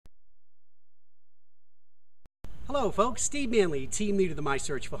Hello folks, Steve Manley, team leader of the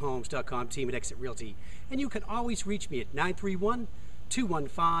MySearchForHomes.com team at Exit Realty, and you can always reach me at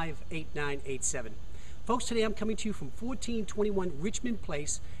 931-215-8987. Folks, today I'm coming to you from 1421 Richmond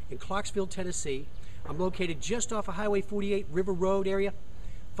Place in Clarksville, Tennessee. I'm located just off of Highway 48 River Road area.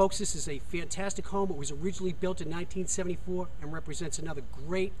 Folks, this is a fantastic home. It was originally built in 1974 and represents another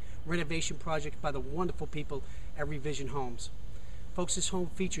great renovation project by the wonderful people at Revision Homes. Folks, this home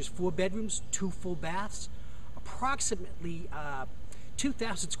features 4 bedrooms, 2 full baths, approximately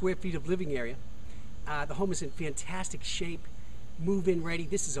 2,000 square feet of living area. The home is in fantastic shape, move-in ready.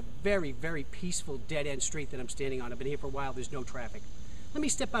 This is a very, very peaceful dead-end street that I'm standing on. I've been here for a while. There's no traffic. Let me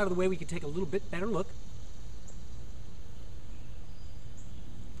step out of the way. We can take a little bit better look.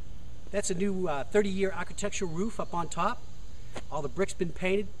 That's a new 30-year architectural roof up on top. All the bricks been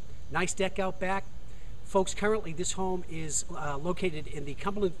painted. Nice deck out back. Folks, currently this home is located in the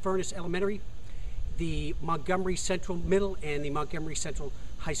Cumberland Furnace Elementary, the Montgomery Central Middle, and the Montgomery Central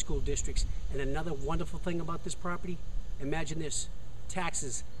High School districts. And another wonderful thing about this property, imagine this,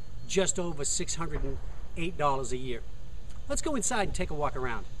 taxes just over $608 a year. Let's go inside and take a walk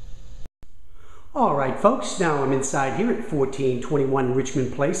around. All right, folks, now I'm inside here at 1421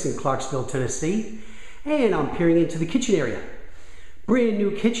 Richmond Place in Clarksville, Tennessee, and I'm peering into the kitchen area. Brand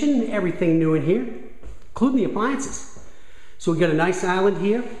new kitchen, everything new in here, including the appliances. So we got a nice island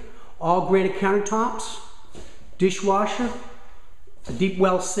here, all granite countertops, dishwasher, a deep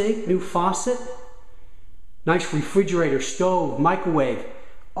well sink, new faucet, nice refrigerator, stove, microwave,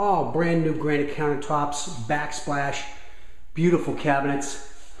 all brand new granite countertops, backsplash, beautiful cabinets,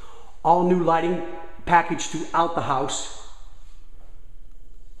 all new lighting packaged throughout the house,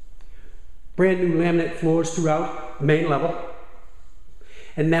 brand new laminate floors throughout the main level.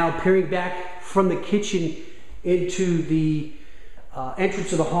 And now peering back from the kitchen into the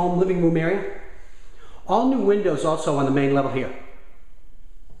entrance of the home, living room area. All new windows also on the main level here.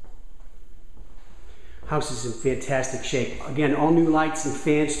 House is in fantastic shape. Again, all new lights and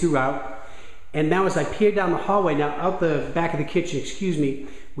fans throughout. And now as I peer down the hallway, now out the back of the kitchen, excuse me,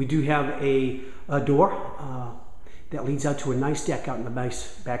 we do have a door that leads out to a nice deck out in the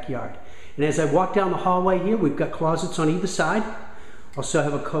nice backyard. And as I walk down the hallway here, we've got closets on either side. Also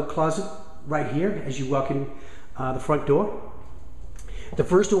have a coat closet right here as you walk in the front door. The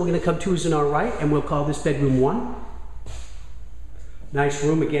first door we're going to come to is on our right, and we'll call this bedroom 1. Nice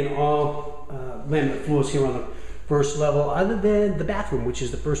room, again, all laminate floors here on the first level, other than the bathroom, which is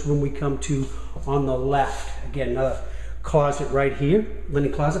the first room we come to on the left. Again, another closet right here,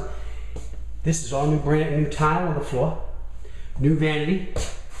 linen closet. This is all new, brand new tile on the floor. New vanity,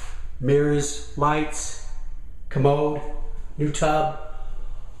 mirrors, lights, commode, new tub,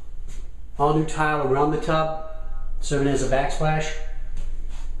 all new tile around the tub, serving as a backsplash.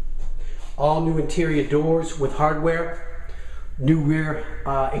 All new interior doors with hardware, new rear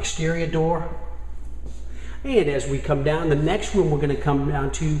exterior door. And as we come down, the next room we're going to come down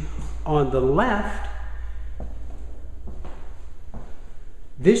to on the left,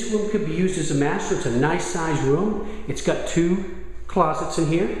 this room could be used as a master. It's a nice size room. It's got 2 closets in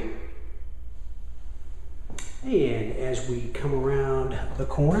here. And as we come around the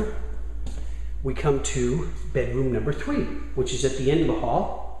corner, we come to bedroom number 3, which is at the end of the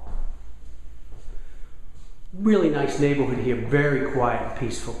hall. Really nice neighborhood here, very quiet and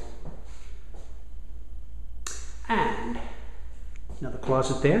peaceful. And another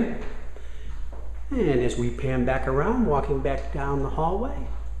closet there. And as we pan back around, walking back down the hallway,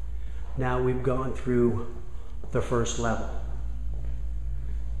 now we've gone through the first level.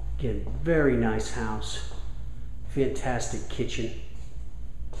 Again, very nice house, fantastic kitchen,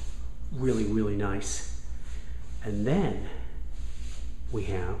 really, really nice. And then we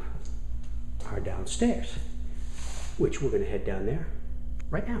have our downstairs, which we're going to head down there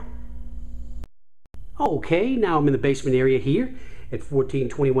right now. Okay, now I'm in the basement area here at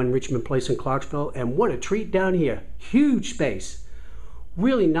 1421 Richmond Place in Clarksville, and what a treat down here. Huge space,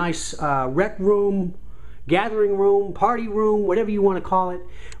 really nice rec room, gathering room, party room, whatever you want to call it.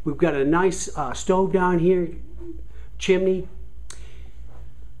 We've got a nice stove down here, chimney,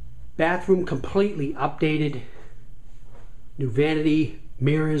 bathroom completely updated, new vanity,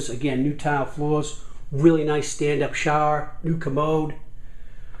 mirrors, again, new tile floors, really nice stand-up shower, new commode.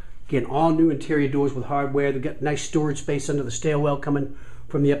 Again, all new interior doors with hardware. They've got nice storage space under the stairwell coming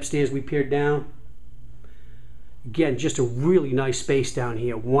from the upstairs we peered down. Again, just a really nice space down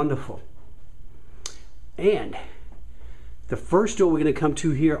here, wonderful. And the first door we're going to come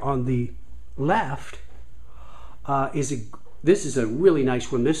to here on the left this is a really nice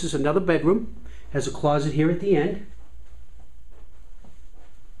room. This is another bedroom, has a closet here at the end.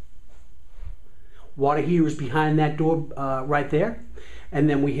 Water heater is behind that door right there. And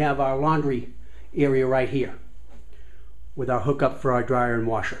then we have our laundry area right here with our hookup for our dryer and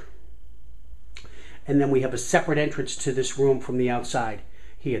washer. And then we have a separate entrance to this room from the outside.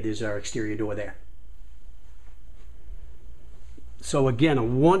 Here, there's our exterior door there. So again, a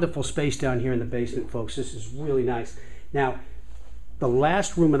wonderful space down here in the basement, folks. This is really nice. Now, the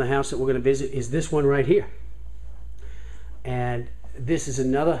last room in the house that we're going to visit is this one right here. And this is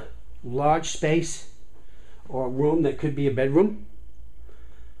another large space or room that could be a bedroom.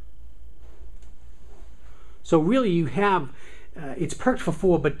 So really you have, it's perked for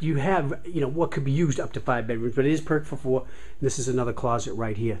 4, but you have, what could be used up to 5 bedrooms, but it is perked for 4. This is another closet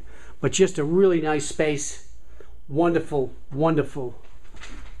right here. But just a really nice space. Wonderful, wonderful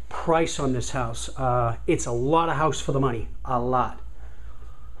price on this house. It's a lot of house for the money, a lot.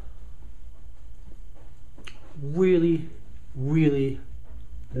 Really, really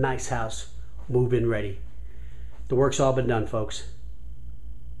nice house, move-in ready. The work's all been done, folks.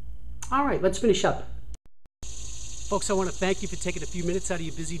 All right, let's finish up. Folks, I want to thank you for taking a few minutes out of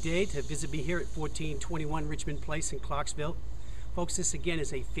your busy day to visit me here at 1421 Richmond Place in Clarksville. Folks, this again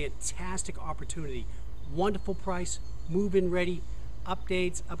is a fantastic opportunity. Wonderful price, move-in ready,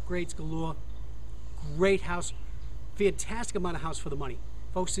 updates, upgrades galore. Great house, fantastic amount of house for the money.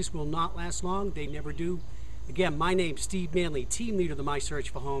 Folks, this will not last long. They never do. Again, my name's Steve Manley, team leader of the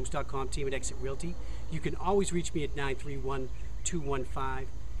MySearchForHomes.com team at Exit Realty. You can always reach me at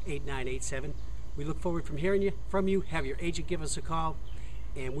 931-215-8987. We look forward from hearing from you. Have your agent give us a call,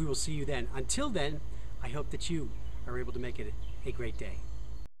 and we will see you then. Until then, I hope that you are able to make it a great day.